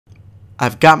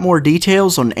I've got more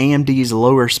details on AMD's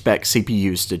lower spec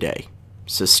CPUs today,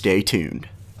 so stay tuned.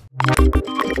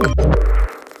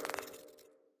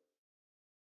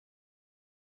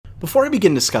 Before I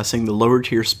begin discussing the lower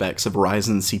tier specs of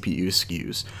Ryzen CPU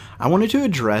SKUs, I wanted to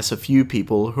address a few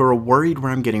people who are worried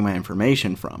where I'm getting my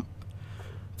information from.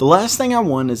 The last thing I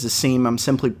want is to seem I'm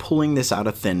simply pulling this out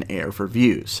of thin air for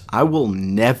views. I will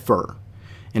never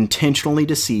intentionally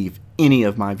deceive any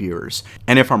of my viewers,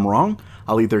 and if I'm wrong,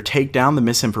 I'll either take down the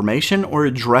misinformation or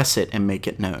address it and make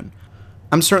it known.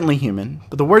 I'm certainly human,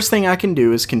 but the worst thing I can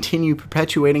do is continue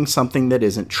perpetuating something that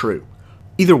isn't true.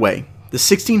 Either way, the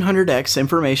 1600X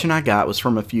information I got was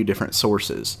from a few different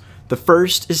sources. The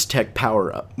first is Tech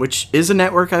PowerUp, which is a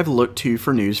network I've looked to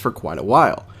for news for quite a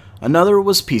while. Another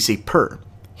was PC-Per.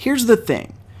 Here's the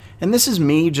thing, and this is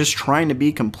me just trying to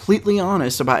be completely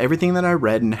honest about everything that I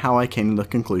read and how I came to the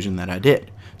conclusion that I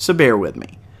did, so bear with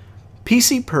me.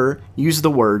 PC-Per used the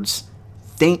words,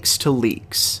 "thanks to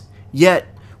leaks,"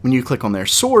 yet when you click on their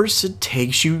source, it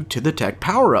takes you to the Tech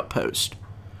PowerUp post.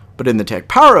 But in the Tech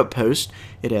PowerUp post,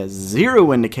 it has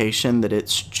zero indication that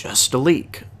it's just a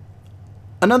leak.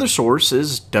 Another source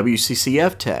is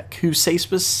WCCF Tech, who say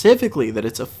specifically that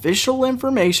it's official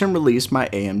information released by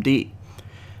AMD.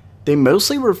 They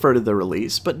mostly refer to the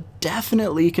release, but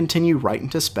definitely continue right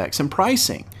into specs and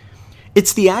pricing.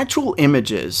 It's the actual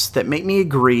images that make me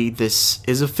agree this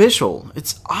is official.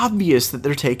 It's obvious that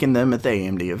they're taking them at the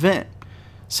AMD event.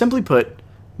 Simply put,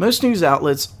 most news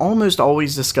outlets almost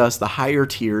always discuss the higher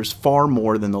tiers far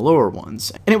more than the lower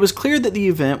ones, and it was clear that the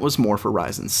event was more for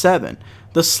Ryzen 7.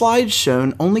 The slides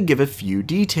shown only give a few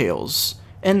details,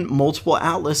 and multiple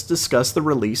outlets discuss the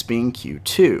release being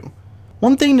Q2.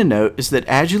 One thing to note is that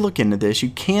as you look into this, you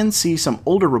can see some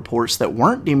older reports that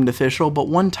weren't deemed official but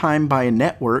one time by a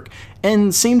network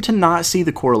and seem to not see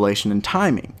the correlation in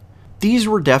timing. These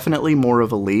were definitely more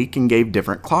of a leak and gave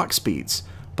different clock speeds,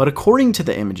 but according to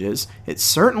the images, it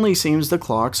certainly seems the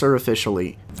clocks are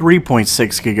officially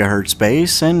 3.6 GHz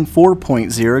base and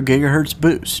 4.0 GHz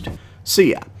boost. So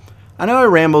yeah, I know I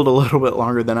rambled a little bit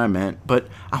longer than I meant, but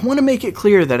I want to make it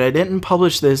clear that I didn't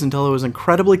publish this until I was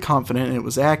incredibly confident it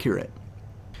was accurate.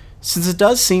 Since it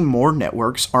does seem more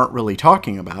networks aren't really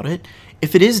talking about it,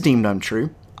 if it is deemed untrue,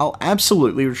 I'll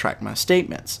absolutely retract my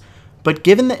statements. But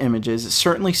given the images, it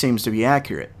certainly seems to be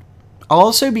accurate. I'll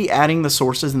also be adding the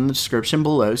sources in the description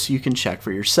below so you can check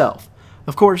for yourself.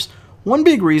 Of course, one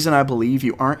big reason I believe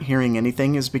you aren't hearing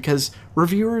anything is because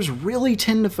reviewers really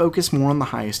tend to focus more on the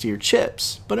highest tier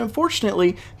chips, but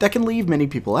unfortunately, that can leave many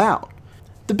people out.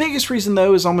 The biggest reason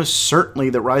though is almost certainly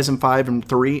that Ryzen 5 and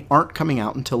 3 aren't coming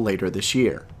out until later this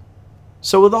year.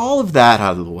 So with all of that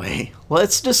out of the way,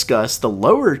 let's discuss the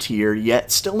lower tier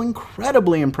yet still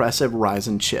incredibly impressive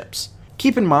Ryzen chips.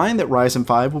 Keep in mind that Ryzen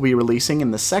 5 will be releasing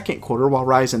in the second quarter while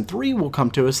Ryzen 3 will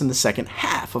come to us in the second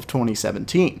half of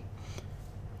 2017.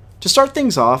 To start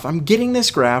things off, I'm getting this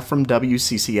graph from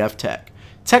WCCF Tech.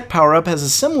 Tech PowerUp has a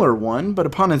similar one, but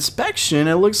upon inspection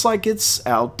it looks like it's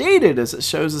outdated as it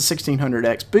shows a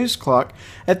 1600X boost clock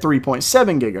at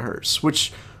 3.7 GHz,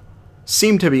 which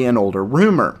seemed to be an older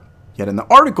rumor. Yet in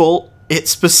the article, it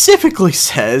specifically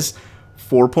says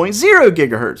 4.0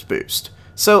 GHz boost.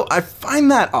 So I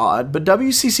find that odd, but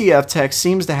WCCF Tech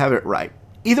seems to have it right.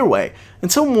 Either way,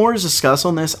 until more is discussed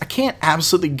on this, I can't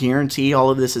absolutely guarantee all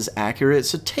of this is accurate,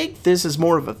 so take this as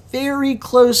more of a very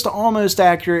close to almost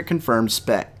accurate confirmed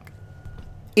spec.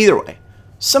 Either way,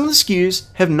 some of the SKUs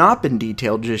have not been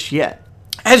detailed just yet.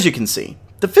 As you can see,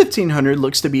 the 1500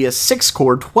 looks to be a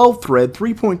 6-core, 12-thread,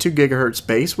 3.2 GHz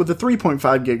base with a 3.5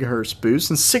 GHz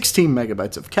boost and 16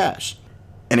 MB of cache.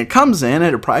 And it comes in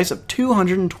at a price of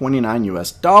 $229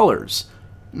 US.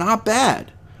 Not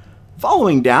bad.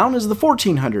 Following down is the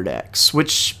 1400X,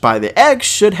 which by the X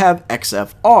should have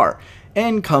XFR,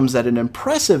 and comes at an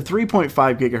impressive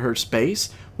 3.5 GHz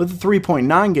base with a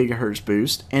 3.9 GHz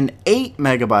boost and 8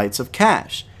 MB of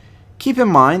cache. Keep in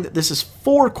mind that this is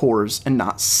 4 cores and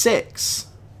not 6.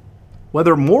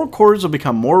 Whether more cores will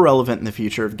become more relevant in the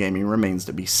future of gaming remains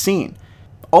to be seen.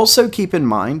 Also keep in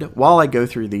mind, while I go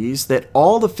through these, that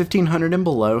all the 1500 and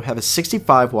below have a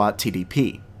 65 watt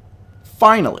TDP.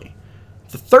 Finally,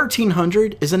 the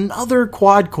 1300 is another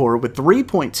quad core with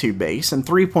 3.2 base and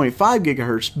 3.5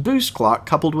 GHz boost clock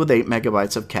coupled with 8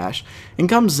 MB of cache and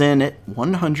comes in at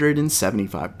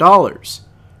 $175.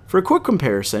 For a quick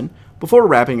comparison, before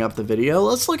wrapping up the video,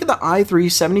 let's look at the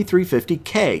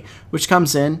i3-7350K, which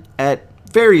comes in at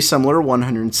very similar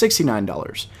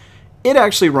 $169. It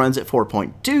actually runs at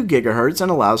 4.2 GHz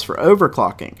and allows for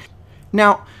overclocking.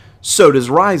 Now, so does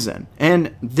Ryzen,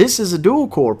 and this is a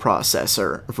dual-core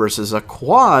processor versus a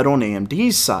quad on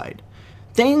AMD's side.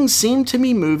 things seem to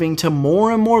be moving to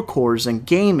more and more cores in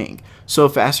gaming, so a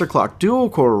faster clock dual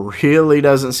core really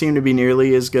doesn't seem to be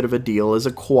nearly as good of a deal as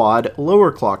a quad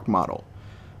lower clock model.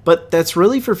 But that's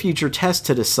really for future tests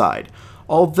to decide.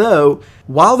 Although,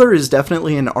 while there is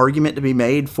definitely an argument to be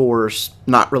made for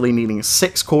not really needing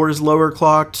 6 cores lower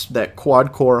clocked, that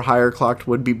quad core higher clocked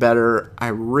would be better, I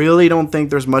really don't think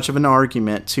there's much of an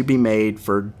argument to be made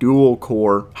for dual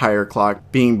core higher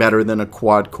clocked being better than a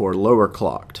quad core lower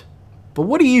clocked. But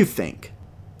what do you think?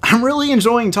 I'm really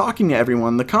enjoying talking to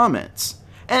everyone in the comments.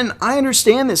 And I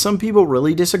understand that some people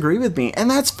really disagree with me,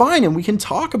 and that's fine, and we can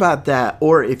talk about that.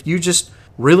 Or if you just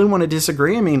really want to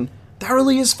disagree, I mean, that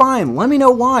really is fine. Let me know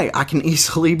why. I can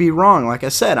easily be wrong. Like I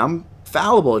said, I'm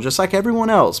fallible just like everyone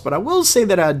else. But I will say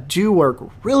that I do work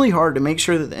really hard to make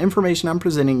sure that the information I'm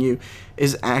presenting you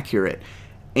is accurate.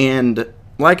 And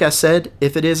like I said,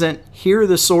 if it isn't, here are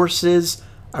the sources.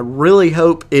 I really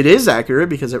hope it is accurate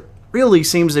because it really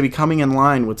seems to be coming in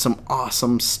line with some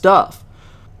awesome stuff.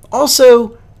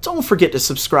 Also, don't forget to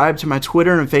subscribe to my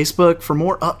Twitter and Facebook for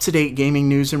more up-to-date gaming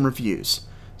news and reviews.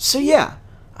 So yeah,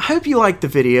 I hope you liked the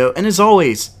video, and as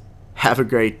always, have a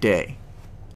great day.